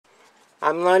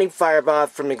I'm Lonnie Firebaugh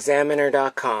from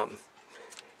Examiner.com.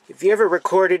 If you ever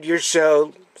recorded your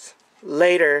show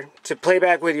later to play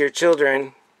back with your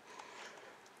children,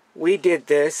 we did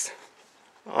this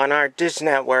on our Dish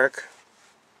Network.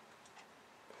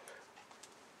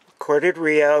 Recorded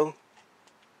Rio.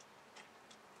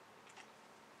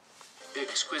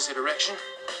 Exquisite erection?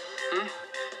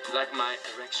 Like my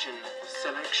erection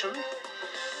selection?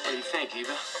 What do you think,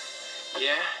 Eva?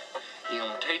 Yeah? You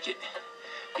gonna take it?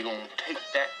 You gonna take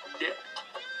that dip?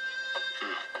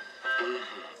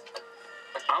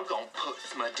 I'm gonna put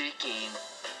my dick in.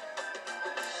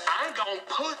 I'm gonna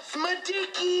put my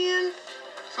dick in.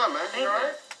 What's up, man? You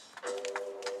alright?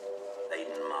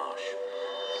 Aiden Marsh.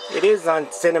 It is on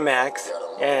Cinemax,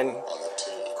 and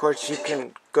of course you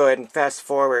can go ahead and fast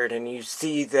forward and you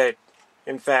see that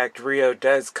in fact Rio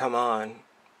does come on,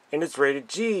 and it's rated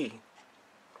G.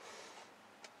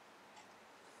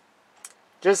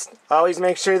 Just always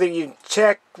make sure that you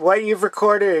check what you've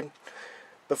recorded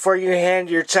before you hand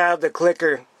your child the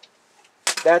clicker.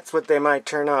 That's what they might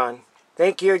turn on.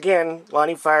 Thank you again,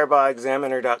 Lonnie Firebaugh,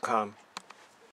 Examiner.com.